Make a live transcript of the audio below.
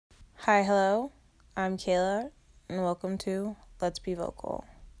Hi, hello. I'm Kayla, and welcome to Let's Be Vocal.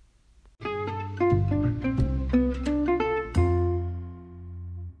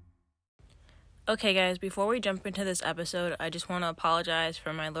 Okay, guys, before we jump into this episode, I just want to apologize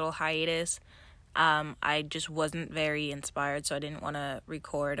for my little hiatus. I just wasn't very inspired, so I didn't want to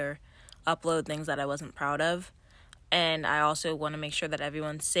record or upload things that I wasn't proud of. And I also want to make sure that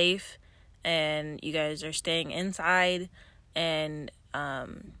everyone's safe and you guys are staying inside and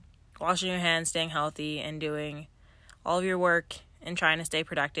washing your hands, staying healthy, and doing all of your work and trying to stay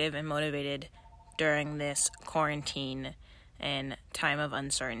productive and motivated during this quarantine and time of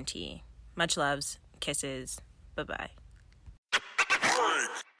uncertainty. Much loves, kisses, bye-bye.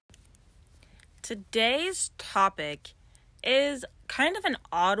 Today's topic is kind of an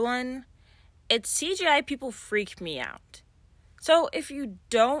odd one. It's CGI people freak me out. So if you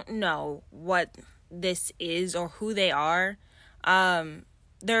don't know what this is or who they are,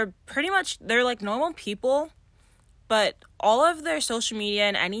 they're like normal people, but all of their social media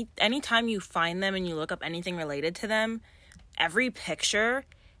and anytime you find them and you look up anything related to them, every picture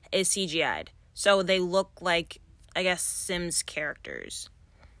is CGI'd. So they look like, I guess, Sims characters.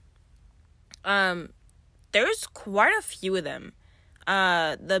 There's quite a few of them.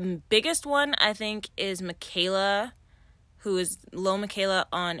 The biggest one, I think, is Michaela, who is Low Michaela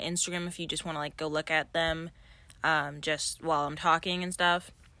on Instagram if you just want to, go look at them just while I'm talking and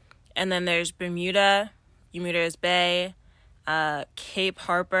stuff. And then there's Bermuda is Bay, Cape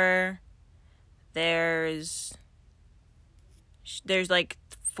Harper. There's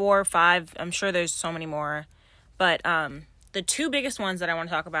 4 or 5. I'm sure there's so many more. But the two biggest ones that I want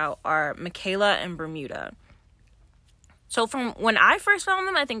to talk about are Michaela and Bermuda. So from when I first found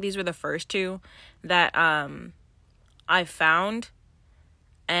them, I think these were the first two that I found.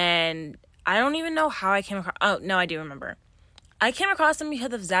 And I don't even know how I came across... Oh, no, I do remember. I came across them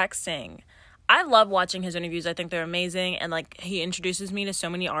because of Zach Singh. I love watching his interviews. I think they're amazing. And, he introduces me to so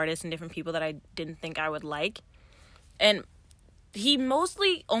many artists and different people that I didn't think I would like. And he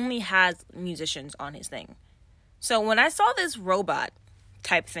mostly only has musicians on his thing. So when I saw this robot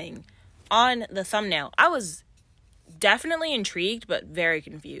type thing on the thumbnail, I was definitely intrigued, but very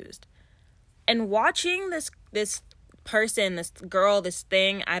confused. And watching this person, this girl, this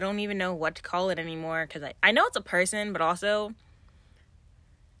thing, I don't even know what to call it anymore, because I know it's a person, but also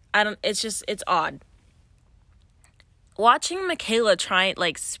it's odd. Watching Michaela try,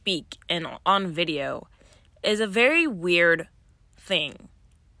 speak on video is a very weird thing.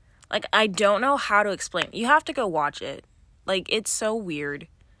 I don't know how to explain. You have to go watch it. It's so weird.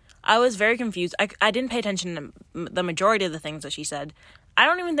 I was very confused. I didn't pay attention to the majority of the things that she said. I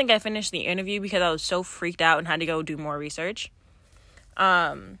don't even think I finished the interview because I was so freaked out and had to go do more research.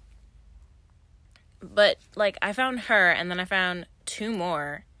 But, I found her, and then I found 2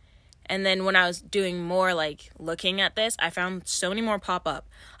 more. And then when I was doing more, looking at this, I found so many more pop up.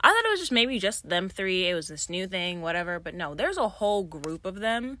 I thought it was just maybe just them 3. It was this new thing, whatever. But no, there's a whole group of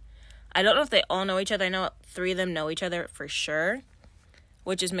them. I don't know if they all know each other. I know 3 of them know each other for sure,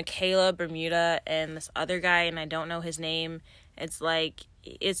 which is Michaela, Bermuda, and this other guy, and I don't know his name. It's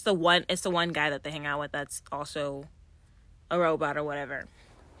the one guy that they hang out with that's also a robot or whatever.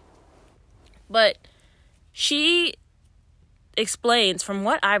 But she explains, from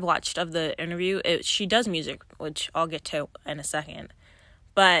what I've watched of the interview, she does music, which I'll get to in a second.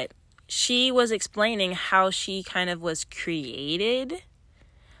 But she was explaining how she kind of was created.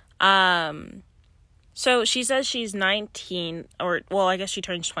 So she says she's 19, I guess she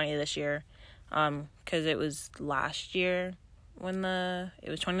turns 20 this year, because it was last year it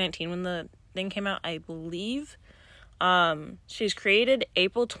was 2019 when the thing came out, I believe. She's created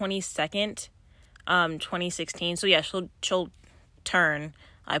April 22nd, 2016, so yeah, she'll turn,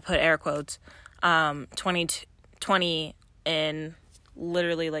 I put air quotes, 2020 in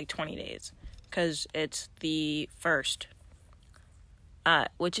literally 20 days, because it's the 1st.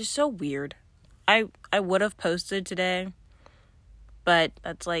 Which is so weird. I would have posted today, but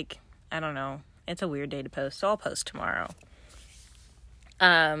that's I don't know. It's a weird day to post, so I'll post tomorrow.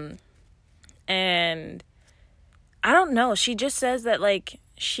 And I don't know. She just says that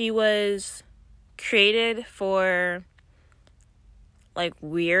she was created for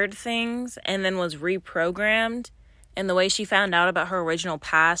weird things and then was reprogrammed. And the way she found out about her original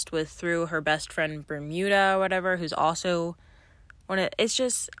past was through her best friend Bermuda or whatever, who's also it's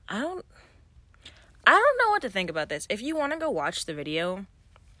just, I don't know what to think about this. If you want to go watch the video,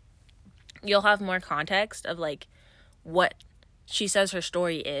 you'll have more context of what she says her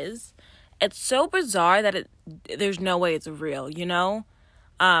story is. It's so bizarre that there's no way it's real, you know?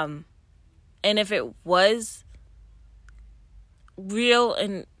 And if it was real,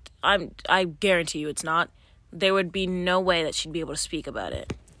 and I guarantee you it's not. There would be no way that she'd be able to speak about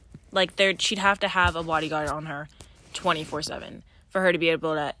it. Like, she'd have to have a bodyguard on her 24/7 for her to be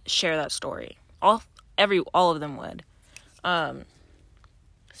able to share that story. All of them would.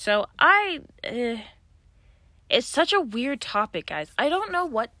 So it's such a weird topic, guys. I don't know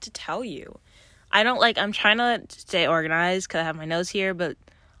what to tell you. I'm trying to stay organized because I have my notes here, but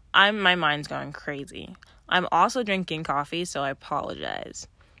my mind's going crazy. I'm also drinking coffee, so I apologize.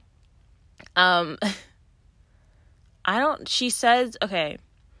 She says, okay,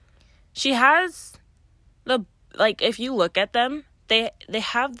 she has if you look at them, they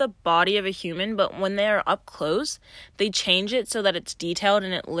have the body of a human, but when they're up close, they change it so that it's detailed,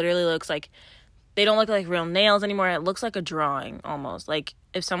 and it literally looks like, they don't look like real nails anymore. It looks like a drawing, almost. Like,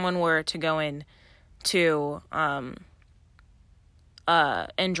 if someone were to go in to, and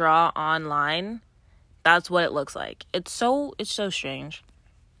draw online, that's what it looks like. It's so strange.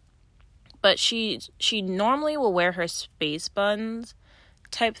 But she normally will wear her space buns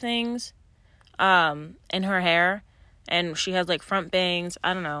type things in her hair, and she has like front bangs.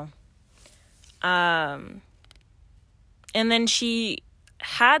 I don't know. And then she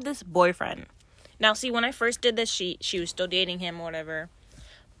had this boyfriend. Now, see, when I first did this, she was still dating him or whatever.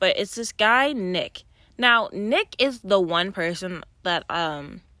 But it's this guy, Nick. Now, Nick is the one person that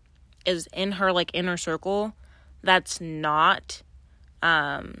is in her like inner circle that's not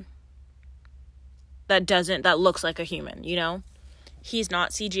that looks like a human, you know? He's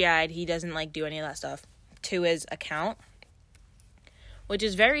not CGI'd. He doesn't like do any of that stuff to his account, which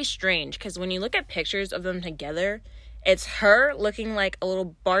is very strange because when you look at pictures of them together, it's her looking like a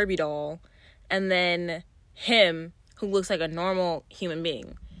little Barbie doll and then him who looks like a normal human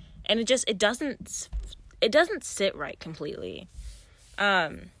being. And it doesn't sit right completely.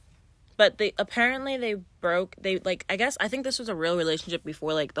 But I think this was a real relationship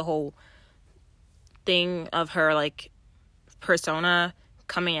before like the whole thing of her like persona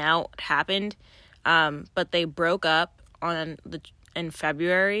coming out happened. But they broke up in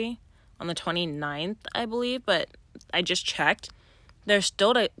February on the 29th, I believe, but I just checked. They're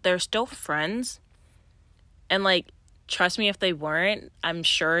still friends. And like, trust me, if they weren't, I'm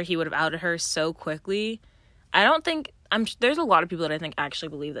sure he would have outed her so quickly. There's a lot of people that I think actually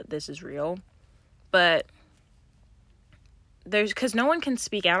believe that this is real, but because no one can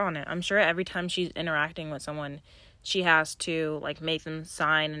speak out on it. I'm sure every time she's interacting with someone, she has to like make them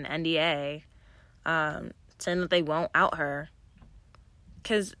sign an NDA, saying that they won't out her.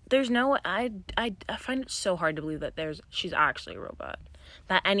 Because there's I find it so hard to believe that she's actually a robot,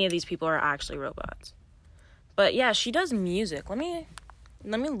 that any of these people are actually robots. But yeah, she does music. Let me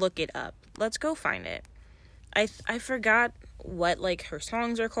look it up. Let's go find it. I forgot what like her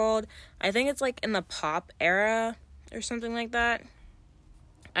songs are called. I think it's like in the pop era or something like that.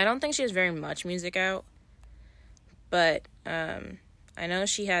 I don't think she has very much music out, but I know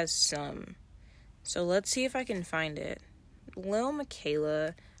she has some. So let's see if I can find it. Lil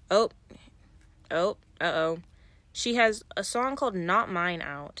Miquela. She has a song called Not Mine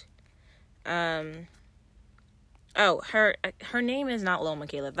out. Her name is not Lil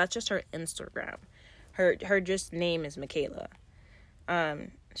Miquela. That's just her Instagram. Her just name is Miquela.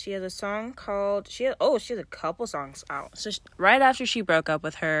 She has a song called... She has a couple songs out. So right after she broke up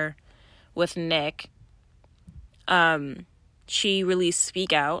with Nick, she released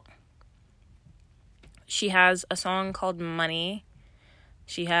Speak Out. She has a song called Money.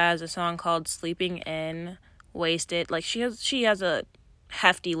 She has a song called Sleeping In, Wasted. Like, she has a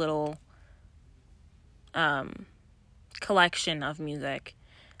hefty little collection of music.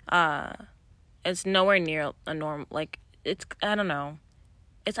 It's nowhere near a normal, like, it's, I don't know.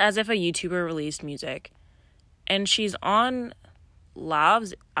 It's as if a YouTuber released music. And she's on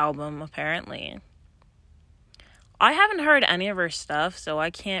Lav's album, apparently. I haven't heard any of her stuff, so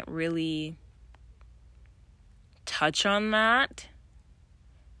I can't really touch on that.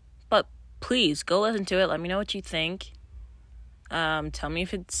 But please, go listen to it. Let me know what you think. Tell me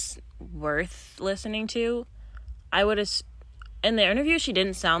if it's worth listening to. In the interview, she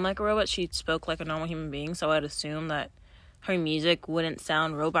didn't sound like a robot. She spoke like a normal human being, so I'd assume that her music wouldn't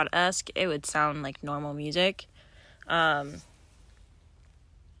sound robot-esque. It would sound like normal music. But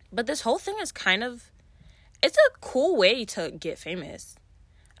this whole thing is it's a cool way to get famous.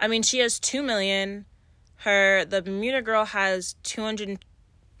 I mean, she has 2 million. The Bermuda girl has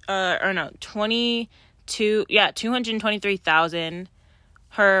 223,000.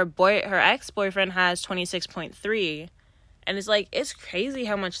 Her ex-boyfriend has 26.3. And it's crazy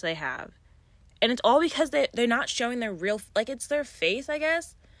how much they have. And it's all because they're not showing their real, like, it's their face, I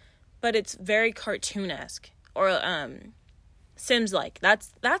guess, but it's very cartoonesque or Sims like.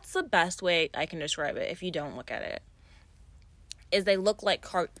 That's the best way I can describe it if you don't look at it. Is they look like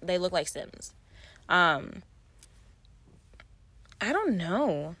Sims. I don't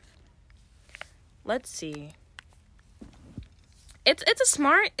know. Let's see. It's a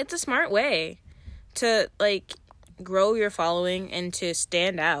smart way to like grow your following and to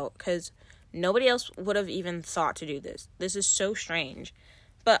stand out, because nobody else would have even thought to do this. This is so strange.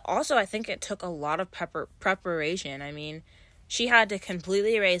 But also I think it took a lot of preparation. I mean, she had to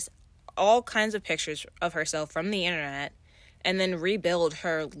completely erase all kinds of pictures of herself from the internet and then rebuild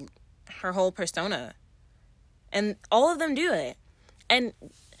her whole persona. And all of them do it. And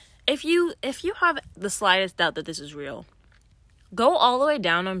if you have the slightest doubt that this is real, go all the way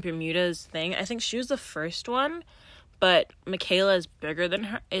down on Bermuda's thing. I think she was the first one, but Michaela is bigger than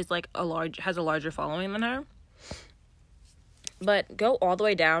her, has a larger following than her. But go all the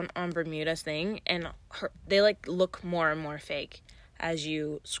way down on Bermuda's thing, and they like look more and more fake as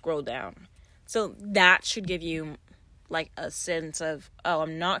you scroll down. So that should give you like a sense of, oh,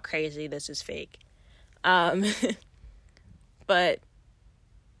 I'm not crazy, this is fake. But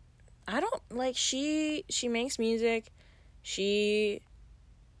I don't like, she makes music. They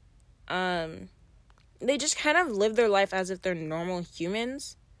just kind of live their life as if they're normal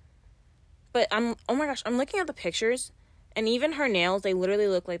humans. But oh my gosh, I'm looking at the pictures, and even her nails, they literally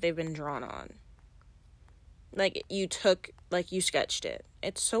look like they've been drawn on. Like you sketched it.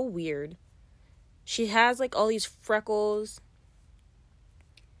 It's so weird. She has like all these freckles.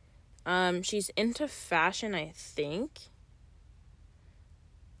 She's into fashion, I think.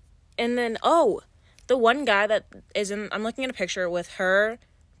 And then, the one guy that I'm looking at a picture with her,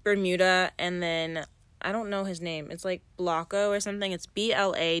 Bermuda, and then, I don't know his name. It's like Blocko or something. It's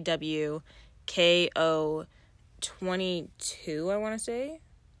BLAWKO 22, I want to say.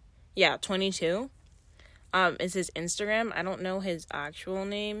 Yeah, 22. Is his Instagram. I don't know his actual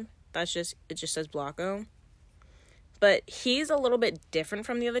name. It just says Blocko. But he's a little bit different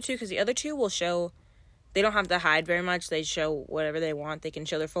from the other two, because the other two will show, they don't have to hide very much. They show whatever they want. They can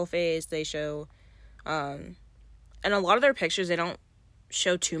show their full face. They show, and a lot of their pictures, they don't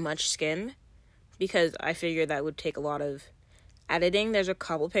show too much skin, because I figure that would take a lot of editing. There's a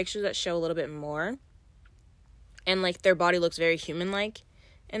couple pictures that show a little bit more, and like their body looks very human-like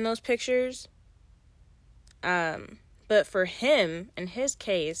in those pictures. But for him, in his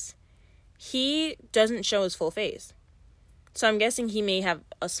case, he doesn't show his full face. So I'm guessing he may have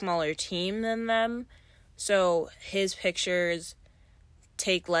a smaller team than them. So his pictures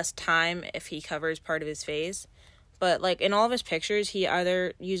take less time if he covers part of his face. But like in all of his pictures, he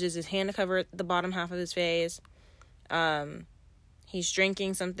either uses his hand to cover the bottom half of his face. He's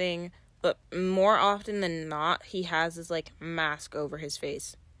drinking something. But more often than not, he has this like mask over his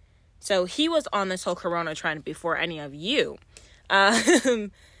face. So he was on this whole corona trend before any of you.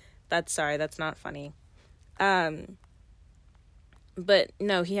 That's not funny. But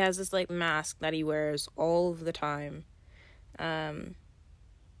no, he has this like mask that he wears all of the time.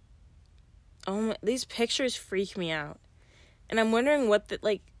 These pictures freak me out. And I'm wondering what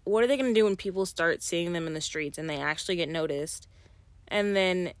are they going to do when people start seeing them in the streets and they actually get noticed? And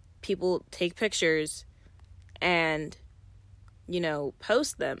then people take pictures and,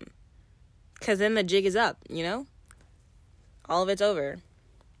 post them. Because then the jig is up, All of it's over.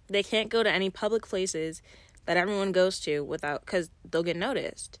 They can't go to any public places that everyone goes to because they'll get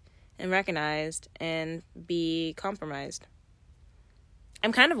noticed and recognized and be compromised.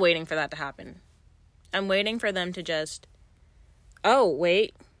 I'm kind of waiting for that to happen. I'm waiting for them to just,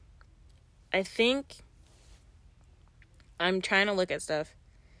 wait. I think I'm trying to look at stuff.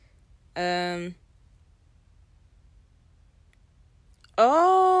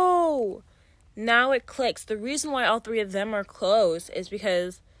 Now it clicks. The reason why all three of them are close is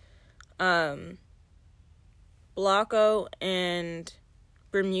because Blocko and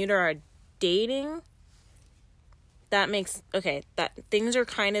Bermuda are dating. That things are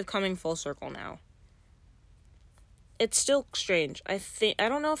kind of coming full circle now. It's still strange. I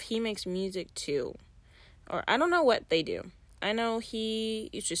don't know if he makes music too, or I don't know what they do. I know he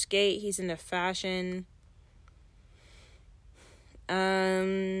used to skate. He's into fashion.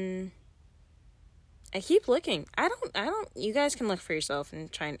 I keep looking. I don't. You guys can look for yourself and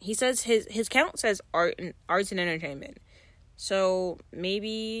try. He says his account says arts and entertainment. So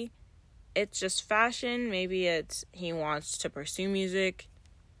maybe it's just fashion. Maybe it's he wants to pursue music,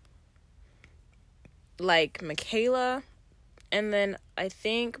 like Michaela, and then I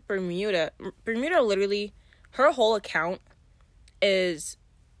think Bermuda literally, her whole account is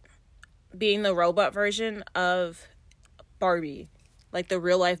being the robot version of Barbie. Like the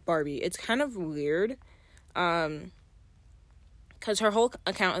real life Barbie. It's kind of weird. because her whole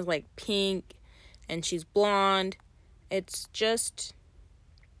account is like pink and she's blonde. It's just,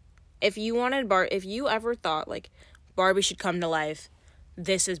 if you ever thought like Barbie should come to life,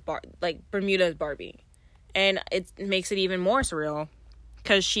 this is Bermuda is Barbie. And it makes it even more surreal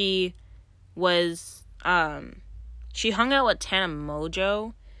because she was, she hung out with Tana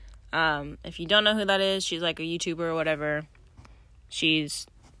Mojo. If you don't know who that is, she's like a YouTuber or whatever. She's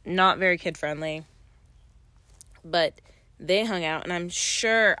not very kid friendly, but they hung out, and I'm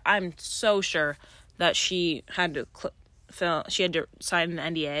so sure that she had to sign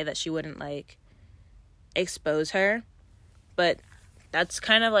an NDA that she wouldn't like expose her. But that's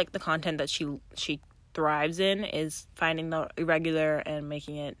kind of like the content that she thrives in, is finding the irregular and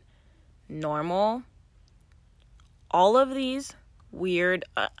making it normal. All of these weird,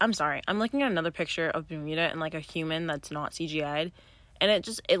 I'm sorry, I'm looking at another picture of Bermuda and like a human that's not CGI'd, and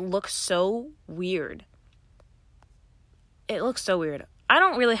it looks so weird. It looks so weird. I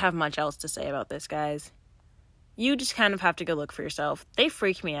don't really have much else to say about this, guys. You just kind of have to go look for yourself. They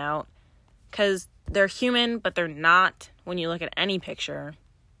freak me out because they're human, but they're not when you look at any picture.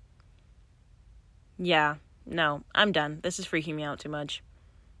 Yeah, no, I'm done. This is freaking me out too much.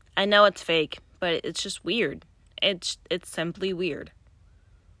 I know it's fake, but it's just weird. It's simply weird.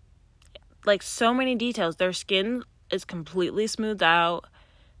 Like, so many details. Their skin is completely smoothed out.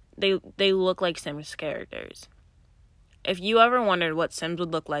 They look like Sims characters. If you ever wondered what Sims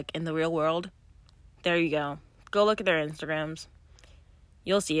would look like in the real world, there you go. Go look at their Instagrams.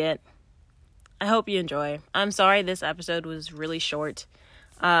 You'll see it. I hope you enjoy. I'm sorry this episode was really short.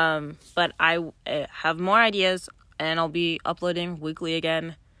 But I have more ideas, and I'll be uploading weekly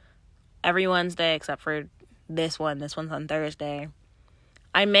again every Wednesday except for this one. This one's on Thursday.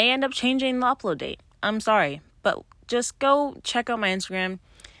 I may end up changing the upload date. I'm sorry, but just go check out my Instagram,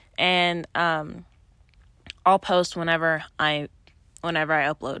 and I'll post whenever I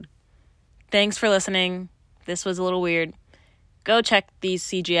upload. Thanks for listening. This was a little weird. Go check these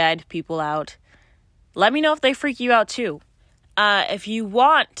CGI'd people out. Let me know if they freak you out too. If you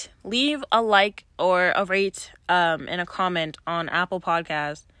want, leave a like or a rate and a comment on Apple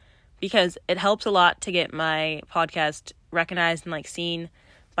Podcasts, because it helps a lot to get my podcast recognized and like seen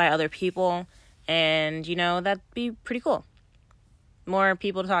by other people, and that'd be pretty cool. More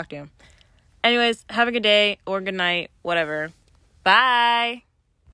people to talk to. Anyways, have a good day or good night, whatever. Bye.